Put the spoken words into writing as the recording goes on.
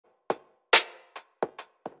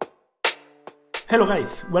Hello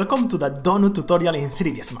guys, welcome to the donut tutorial in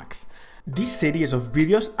 3ds Max. This series of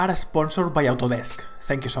videos are sponsored by Autodesk.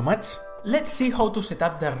 Thank you so much. Let's see how to set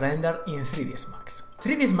up the render in 3ds Max.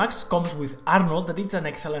 3ds Max comes with Arnold, that is an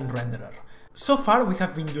excellent renderer. So far we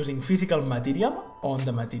have been using physical material on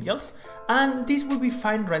the materials, and this will be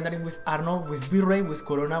fine rendering with Arnold, with V-Ray, with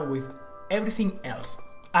Corona, with everything else.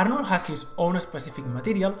 Arnold has his own specific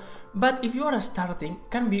material, but if you are starting,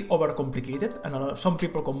 can be overcomplicated, and some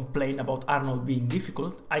people complain about Arnold being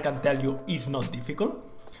difficult. I can tell you it's not difficult.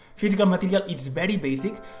 Physical material is very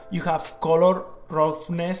basic. You have color,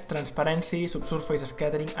 roughness, transparency, subsurface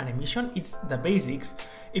scattering, and emission. It's the basics.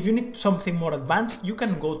 If you need something more advanced, you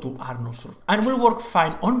can go to Arnold Surface, and will work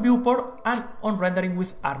fine on viewport and on rendering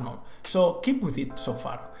with Arnold. So keep with it so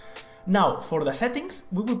far. Now for the settings,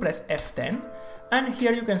 we will press F10, and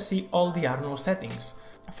here you can see all the Arnold settings.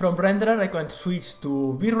 From renderer I can switch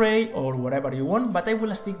to V-Ray or whatever you want, but I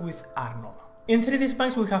will stick with Arnold. In 3ds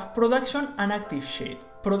Max we have production and active shade.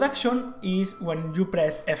 Production is when you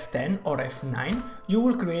press F10 or F9, you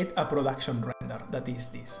will create a production render, that is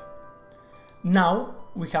this. Now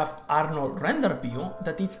we have Arnold Renderview,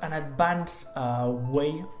 that is an advanced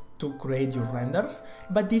way to create your renders,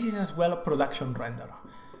 but this is as well a production render.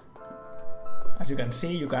 As you can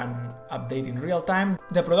see, you can update in real time.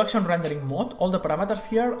 The production rendering mode, all the parameters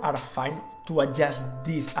here are fine to adjust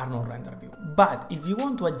this Arnold render view. But if you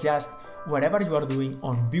want to adjust whatever you are doing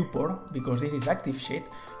on viewport, because this is active shade,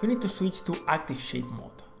 you need to switch to active shade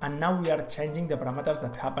mode. And now we are changing the parameters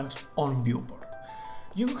that happens on viewport.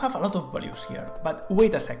 You have a lot of values here, but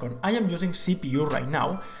wait a second, I am using CPU right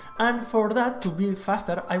now, and for that to be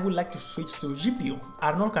faster, I would like to switch to GPU.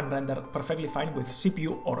 Arnold can render perfectly fine with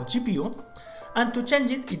CPU or GPU. And to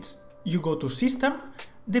change it, you go to System,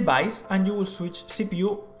 Device, and you will switch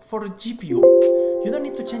CPU for GPU. You don't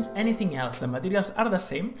need to change anything else, the materials are the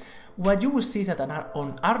same. What you will see is that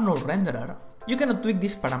on Arnold Renderer, you cannot tweak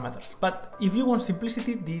these parameters, but if you want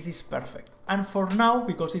simplicity, this is perfect. And for now,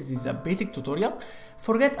 because it is a basic tutorial,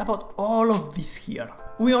 forget about all of this here.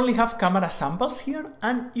 We only have camera samples here,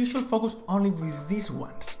 and you should focus only with these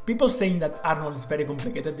ones. People saying that Arnold is very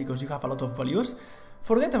complicated because you have a lot of values.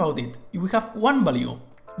 Forget about it. If we have one value,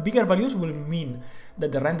 bigger values will mean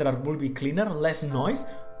that the renderer will be cleaner, less noise,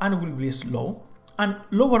 and will be slow. And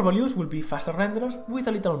lower values will be faster renderers with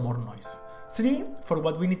a little more noise. 3, for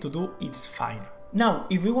what we need to do, it's fine. Now,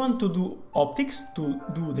 if we want to do optics to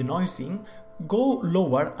do the noising, go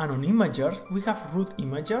lower, and on imagers, we have root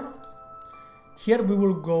imager. Here we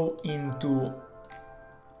will go into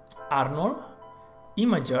Arnold,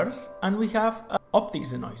 imagers, and we have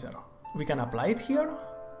optics denoiser. We can apply it here.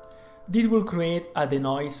 This will create a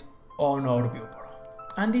denoise on our viewport.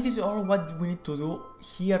 And this is all what we need to do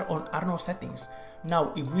here on Arnold settings.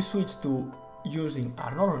 Now, if we switch to using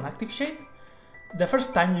Arnold on active shade, the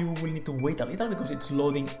first time you will need to wait a little because it's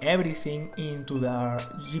loading everything into the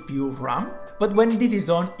GPU RAM. But when this is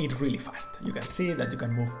done, it's really fast. You can see that you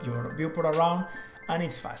can move your viewport around and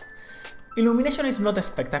it's fast. Illumination is not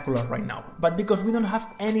spectacular right now, but because we don't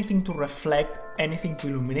have anything to reflect, anything to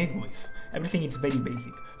illuminate with. Everything is very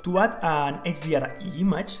basic. To add an HDRI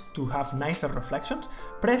image to have nicer reflections,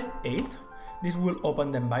 press 8. This will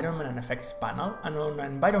open the environment and effects panel, and on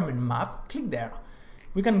environment map, click there.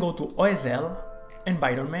 We can go to OSL,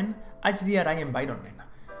 environment, HDRI environment.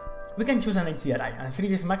 We can choose an HDRI, and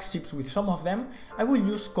 3ds Max chips with some of them. I will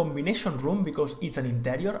use combination room because it's an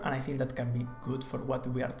interior, and I think that can be good for what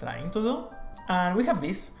we are trying to do. And we have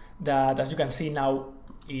this, that as you can see now,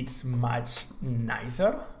 it's much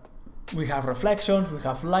nicer. We have reflections, we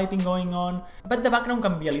have lighting going on, but the background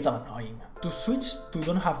can be a little annoying. To switch to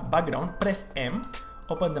don't have background, press M,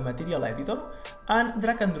 open the material editor, and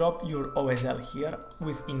drag and drop your OSL here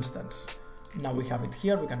with instance. Now we have it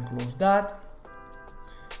here, we can close that.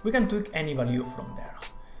 We can tweak any value from there.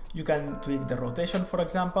 You can tweak the rotation, for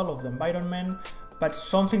example, of the environment, but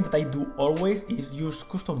something that I do always is use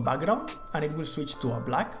custom background, and it will switch to a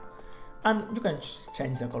black, and you can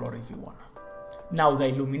change the color if you want. Now the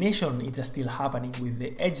illumination is still happening with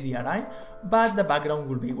the HDRI, but the background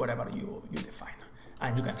will be whatever you define.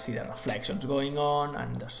 And you can see the reflections going on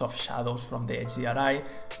and the soft shadows from the HDRI.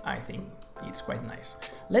 I think it's quite nice.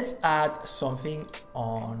 Let's add something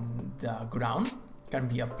on the ground. Can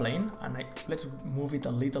be a plane, and let's move it a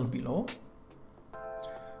little below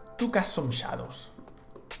to cast some shadows.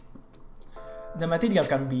 The material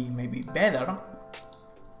can be maybe better.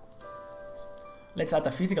 Let's add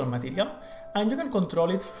a physical material, and you can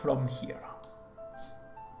control it from here.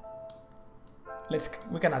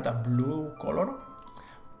 We can add a blue color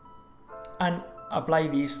and apply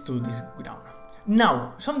this to this ground.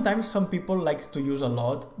 Now, sometimes some people like to use a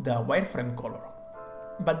lot the wireframe color.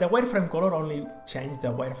 but the wireframe color only changed the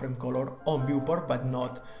wireframe color on viewport, but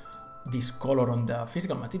not this color on the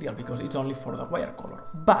physical material, because it's only for the wire color.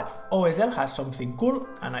 But OSL has something cool,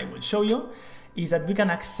 and I will show you, is that we can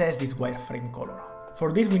access this wireframe color.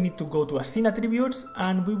 For this we need to go to a scene attributes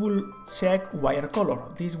and we will check wire color.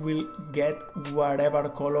 This will get whatever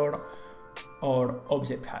color our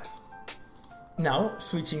object has. Now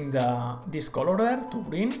switching this color there to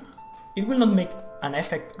green, it will not make an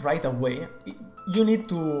effect right away. You need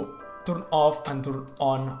to turn off and turn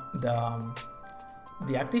on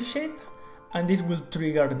the active shade, and this will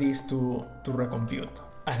trigger this to recompute,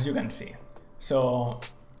 as you can see. So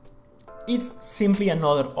it's simply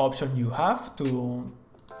another option you have to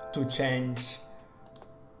change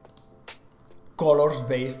colors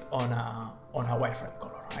based on a wireframe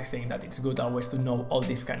color. I think that it's good always to know all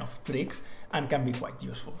these kind of tricks and can be quite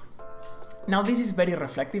useful. Now this is very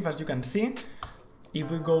reflective, as you can see. If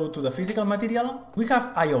we go to the physical material, we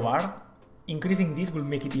have IOR. Increasing this will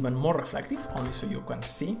make it even more reflective, only so you can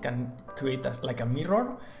see, can create like a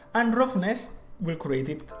mirror. And roughness will create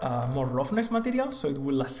it more roughness material, so it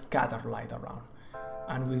will scatter light around.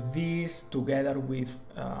 And with this, together with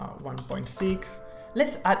 1.6,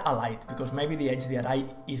 let's add a light, because maybe the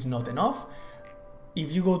HDRI is not enough.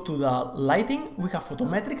 If you go to the lighting, we have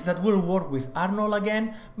photometrics that will work with Arnold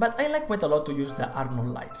again, but I like quite a lot to use the Arnold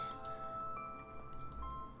Lights.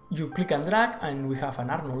 You click and drag and we have an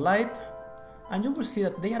Arnold light, and you will see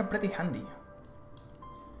that they are pretty handy.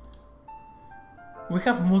 We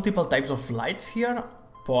have multiple types of lights here: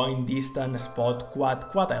 point, distant, spot, quad.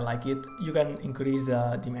 Quad, I like it. You can increase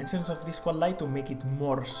the dimensions of this quad light to make it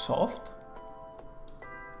more soft,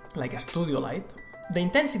 like a studio light. The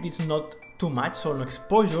intensity is not too much, so on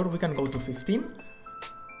exposure we can go to 15.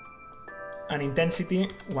 And intensity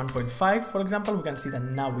 1.5, for example, we can see that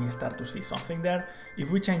now we start to see something there.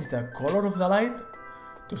 If we change the color of the light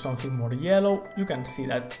to something more yellow, you can see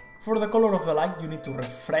that for the color of the light you need to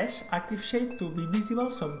refresh active shade to be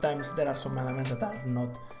visible. Sometimes there are some elements that are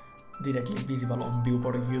not directly visible on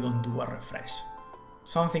viewport if you don't do a refresh.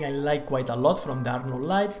 Something I like quite a lot from the Arnold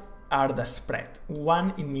Lights are the spread.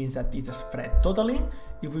 1, it means that it's spread totally.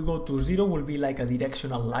 If we go to 0, will be like a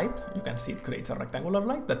directional light. You can see it creates a rectangular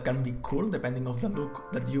light that can be cool depending on the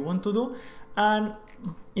look that you want to do. And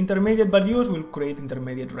intermediate values will create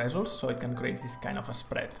intermediate results, so it can create this kind of a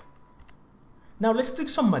spread. Now let's tweak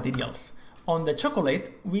some materials. On the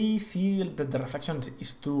chocolate, we see that the reflection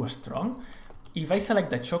is too strong. If I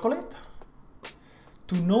select the chocolate,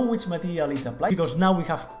 to know which material is applied, because now we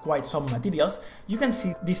have quite some materials, you can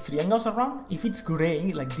see these triangles around. If it's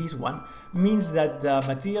graying like this one, means that the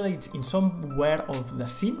material is in somewhere of the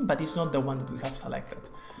scene, but it's not the one that we have selected.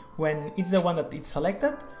 When it's the one that it's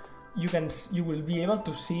selected, you will be able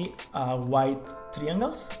to see white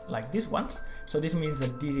triangles like these ones. So this means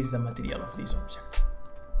that this is the material of this object.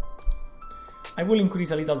 I will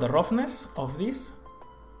increase a little the roughness of this,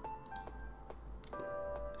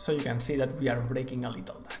 so you can see that we are breaking a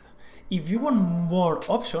little that. If you want more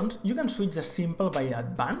options, you can switch the simple by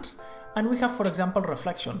advanced, and we have, for example,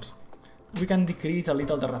 reflections. We can decrease a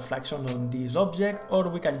little the reflection on this object, or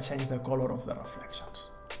we can change the color of the reflections.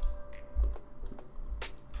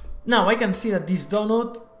 Now I can see that this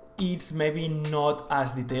donut, it's maybe not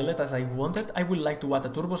as detailed as I wanted. I would like to add a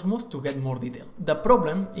turbo smooth to get more detail. The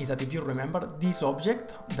problem is that if you remember, this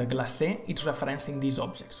object, the glacé, it's referencing this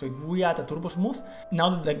object. So if we add a turbo smooth,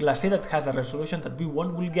 now the glacé that has the resolution that we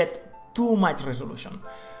want will get too much resolution.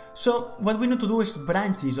 So what we need to do is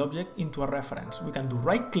branch this object into a reference. We can do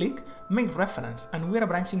right click, make reference, and we are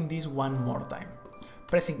branching this one more time.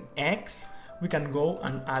 Pressing X, we can go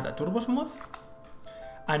and add a turbo smooth.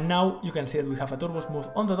 And now you can see that we have a turbo smooth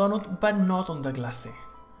on the donut, but not on the glacé,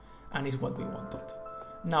 and it's what we wanted.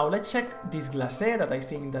 Now let's check this glacé, that I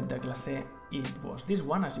think that the glacé, it was this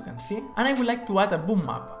one, as you can see. And I would like to add a boom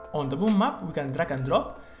map. On the boom map, we can drag and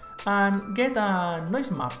drop and get a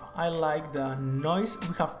noise map. I like the noise.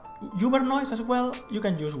 We have Uber noise as well. You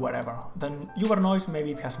can use whatever. The Uber noise,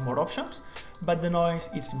 maybe it has more options, but the noise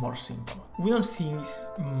is more simple. We don't see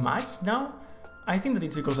much now. I think that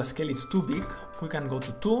it's because the scale is too big. We can go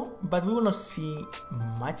to 2, but we will not see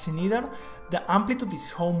much neither. The amplitude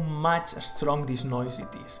is how much strong this noise it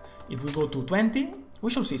is. If we go to 20, we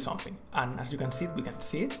should see something. And as you can see, we can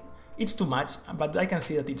see it. It's too much, but I can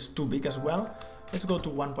see that it's too big as well. Let's go to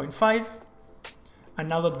 1.5. And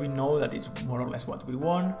now that we know that it's more or less what we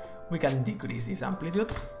want, we can decrease this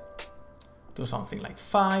amplitude to something like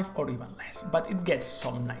 5 or even less, but it gets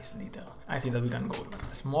some nice detail. I think that we can go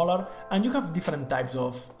even smaller, and you have different types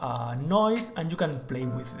of noise, and you can play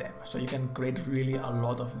with them, so you can create really a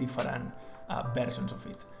lot of different versions of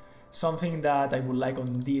it. something that I would like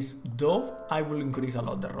on this dove, I will increase a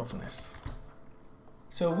lot the roughness.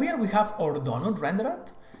 So here we have our donut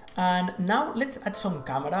rendered, and now let's add some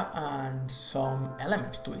camera and some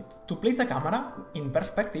elements to it. To place the camera in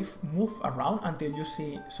perspective, move around until you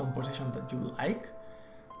see some position that you like.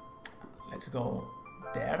 Let's go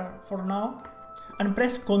there for now. And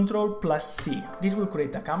press Ctrl+C. This will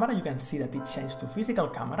create a camera. You can see that it changed to physical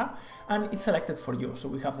camera and it's selected for you. So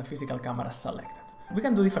we have the physical camera selected. We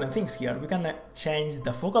can do different things here. We can change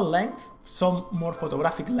the focal length. Some more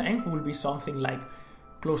photographic length will be something like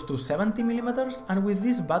close to 70 millimeters, and with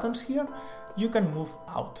these buttons here you can move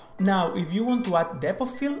out. Now if you want to add depth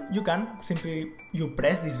of field, you can simply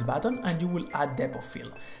press this button and you will add depth of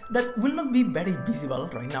field. That will not be very visible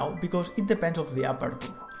right now because it depends of the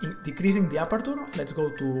aperture. In decreasing the aperture, let's go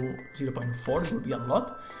to 0.4, it will be a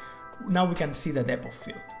lot. Now we can see the depth of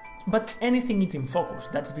field. But anything is in focus,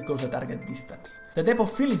 that's because the target distance. The depth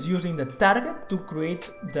of field is using the target to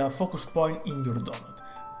create the focus point in your donut.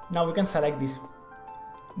 Now we can select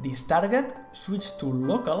this target, switch to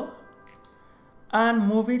local, and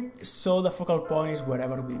move it so the focal point is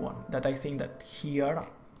wherever we want. That I think that here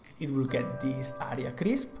it will get this area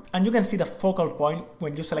crisp, and you can see the focal point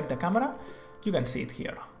when you select the camera. You can see it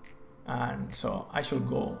here, and so I should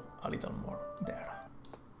go a little more there.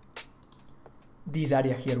 This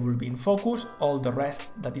area here will be in focus, all the rest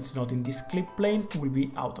that is not in this clip plane will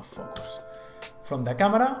be out of focus. From the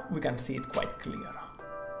camera we can see it quite clear.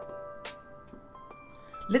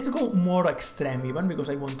 Let's go more extreme even, because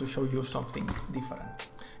I want to show you something different.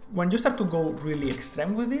 When you start to go really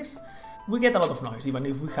extreme with this, we get a lot of noise, even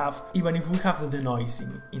if we have the noise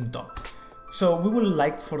in top. So we would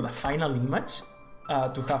like for the final image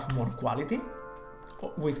to have more quality.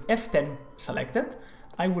 With F10 selected,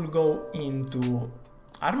 I will go into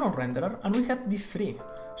Arnold Renderer and we have these 3.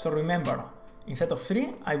 So remember, instead of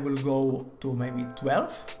 3, I will go to maybe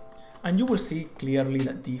 12 and you will see clearly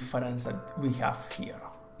the difference that we have here.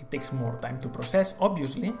 It takes more time to process,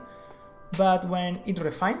 obviously, but when it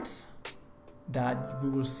refines, that we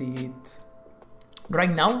will see it. Right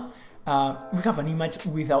now, we have an image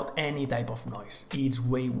without any type of noise. It's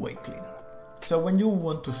way cleaner. So when you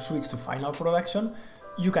want to switch to final production,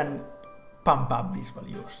 you can pump up these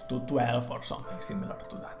values to 12 or something similar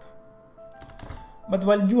to that. But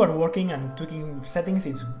while you are working and tweaking settings,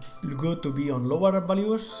 it's good to be on lower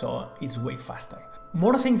values, so it's way faster.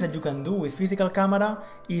 More things that you can do with physical camera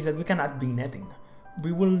is that we can add vignetting.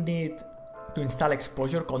 We will need to install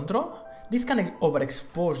exposure control. This can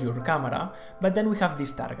overexpose your camera, but then we have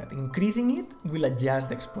this target. Increasing it will adjust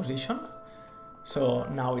the exposition. So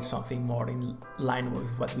now it's something more in line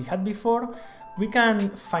with what we had before. We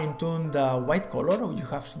can fine-tune the white color. You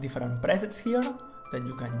have different presets here that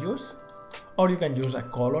you can use, or you can use a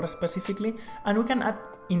color specifically, and we can add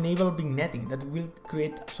enable vignetting that will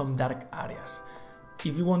create some dark areas.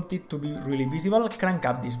 If you want it to be really visible, crank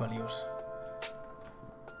up these values.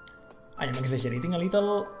 I am exaggerating a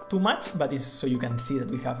little too much, but it's so you can see that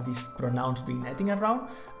we have this pronounced vignetting around,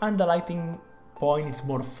 and the lighting point is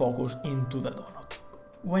more focused into the donut.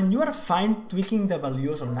 When you are fine tweaking the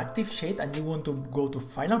values on activeshade and you want to go to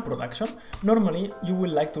final production, normally you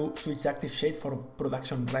will like to switch activeshade for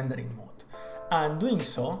production rendering mode. And doing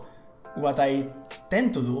so, what I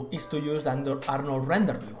tend to do is to use the Arnold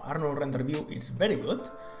Renderview. Arnold Renderview is very good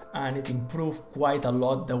and it improved quite a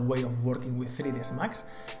lot the way of working with 3ds Max.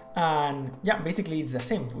 And yeah, basically it's the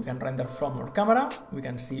same. We can render from our camera, we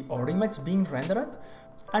can see our image being rendered,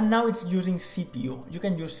 and now it's using CPU. You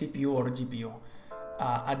can use CPU or GPU.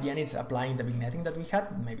 At the end it's applying the vignetting that we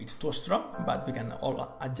had. Maybe it's too strong, but we can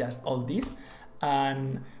adjust all this.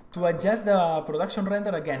 And to adjust the production render,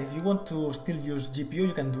 again, if you want to still use GPU,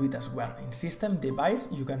 you can do it as well. In system device,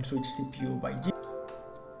 you can switch CPU by GPU.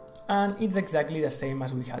 And it's exactly the same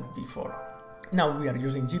as we had before. Now we are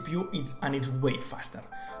using GPU and it's way faster.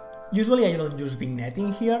 Usually I don't use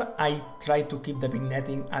vignetting here. I try to keep the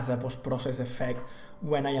vignetting as a post-process effect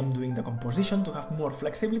when I am doing the composition to have more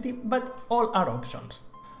flexibility, but all are options.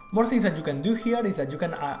 More things that you can do here is that you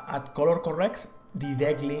can add color corrects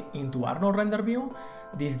directly into Arnold Renderview.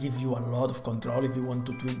 This gives you a lot of control if you want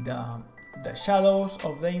to tweak the shadows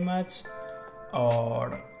of the image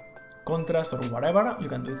or contrast or whatever. You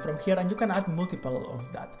can do it from here, and you can add multiple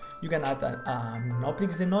of that. You can add an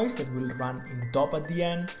optics denoise that will run in top at the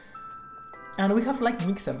end. And we have Light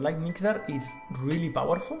Mixer. Light Mixer is really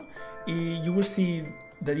powerful. You will see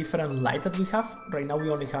the different light that we have. Right now we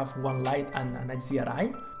only have one light and an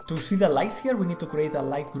HDRI. To see the lights here, we need to create a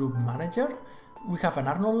light group manager. We have an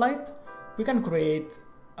Arnold light. We can create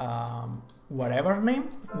whatever name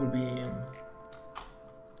will be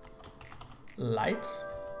lights.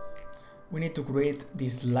 we need to create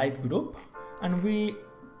this light group and we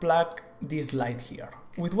plug this light here.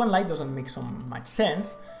 With one light doesn't make so much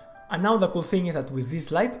sense. And now the cool thing is that with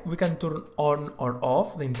this light, we can turn on or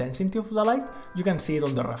off the intensity of the light. You can see it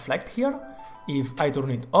on the reflect here. If I turn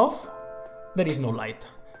it off, there is no light.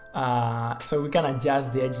 So we can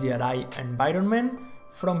adjust the HDRI environment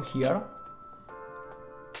from here.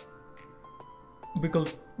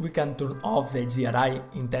 We can turn off the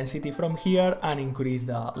HDRI intensity from here and increase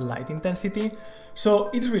the light intensity. So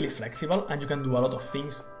it's really flexible and you can do a lot of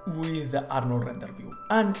things with the Arnold Renderview.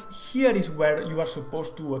 And here is where you are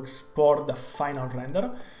supposed to export the final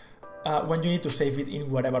render when you need to save it in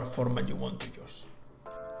whatever format you want to use.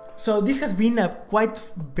 So this has been a quite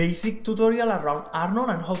basic tutorial around Arnold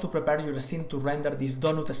and how to prepare your scene to render this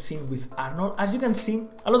donut scene with Arnold. As you can see,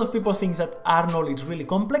 a lot of people think that Arnold is really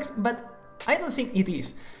complex, but I don't think it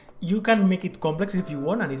is. You can make it complex if you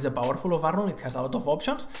want, and it's the powerful of Arnold, it has a lot of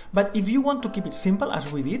options, but if you want to keep it simple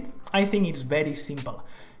as we did, I think it's very simple.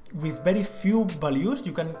 With very few values,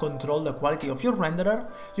 you can control the quality of your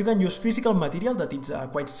renderer, you can use physical material, that is a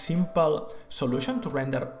quite simple solution to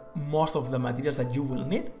render most of the materials that you will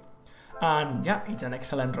need. And yeah, it's an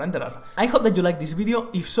excellent renderer. I hope that you liked this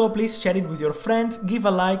video. If so, please share it with your friends, give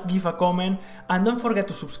a like, give a comment, and don't forget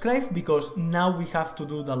to subscribe because now we have to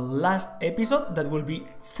do the last episode that will be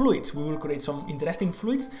fluids. We will create some interesting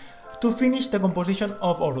fluids to finish the composition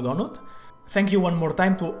of our donut. Thank you one more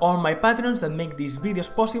time to all my patrons that make these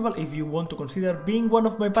videos possible. If you want to consider being one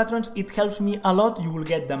of my patrons, it helps me a lot. You will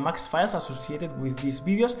get the max files associated with these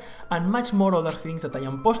videos and much more other things that I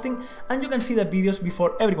am posting, and you can see the videos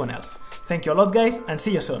before everyone else. Thank you a lot guys, and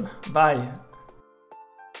see you soon. Bye!